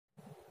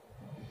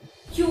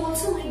You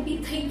also might be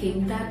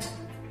thinking that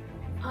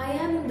I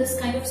am in this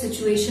kind of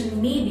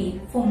situation,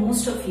 maybe for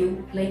most of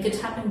you, like it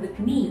happened with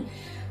me,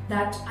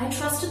 that I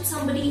trusted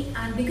somebody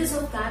and because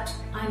of that,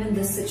 I'm in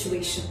this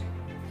situation.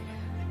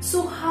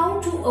 So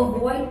how to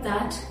avoid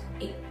that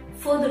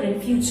further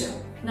in future?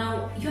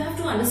 Now, you have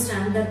to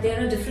understand that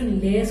there are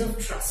different layers of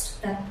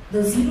trust. That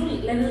the zero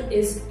level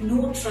is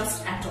no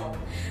trust at all.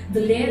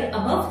 The layer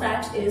above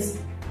that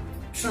is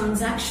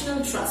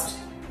transactional trust.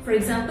 For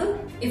example,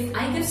 if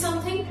I give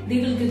something,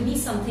 they will give me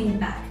something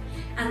back.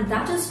 And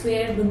that is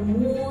where the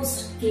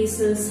most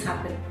cases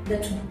happen.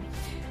 That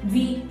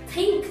we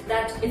think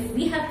that if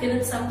we have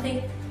given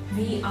something,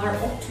 we are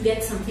ought to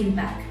get something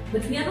back.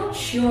 But we are not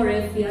sure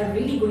if we are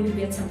really going to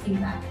get something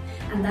back.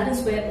 And that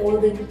is where all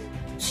the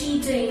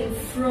cheating,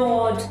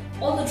 fraud,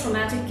 all the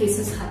traumatic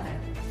cases happen.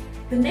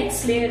 The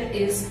next layer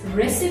is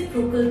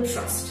reciprocal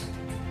trust,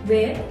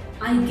 where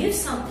I give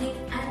something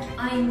and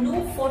I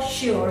know for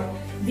sure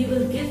they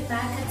will give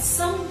back at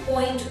some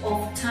point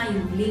of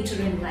time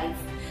later in life.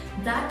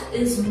 That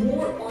is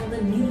more on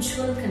the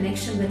mutual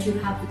connection that you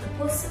have with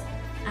the person.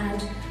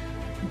 And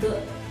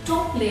the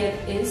top layer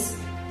is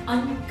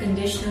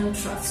unconditional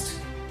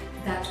trust,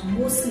 that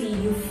mostly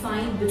you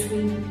find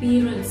between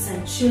parents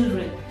and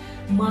children,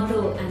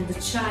 mother and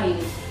the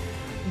child,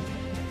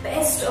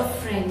 best of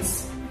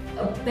friends,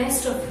 a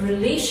best of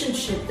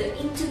relationship, the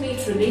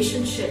intimate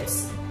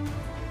relationships.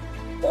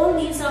 All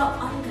these are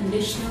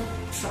unconditional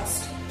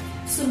trust.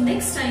 So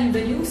next time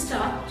when you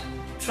start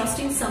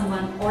trusting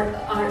someone or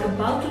are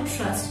about to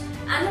trust,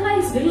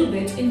 analyze a little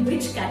bit in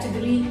which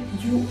category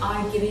you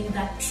are giving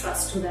that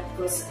trust to that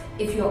person.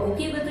 If you're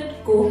okay with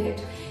it, go ahead.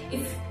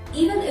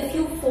 Even if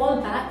you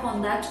fall back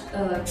on that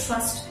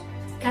trust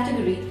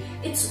category,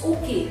 it's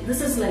okay.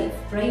 This is life,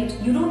 right?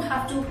 You don't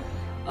have to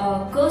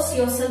curse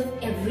yourself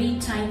every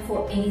time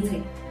for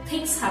anything.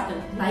 Things happen,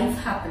 life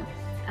happens,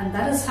 and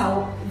that is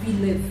how we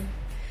live.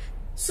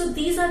 So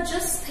these are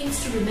just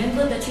things to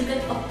remember that you can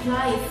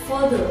apply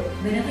further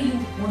whenever you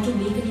want to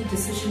make any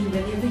decision,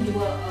 whenever you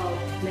are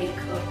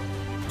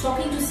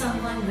talking to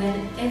someone,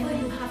 whenever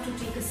you have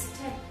to take a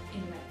step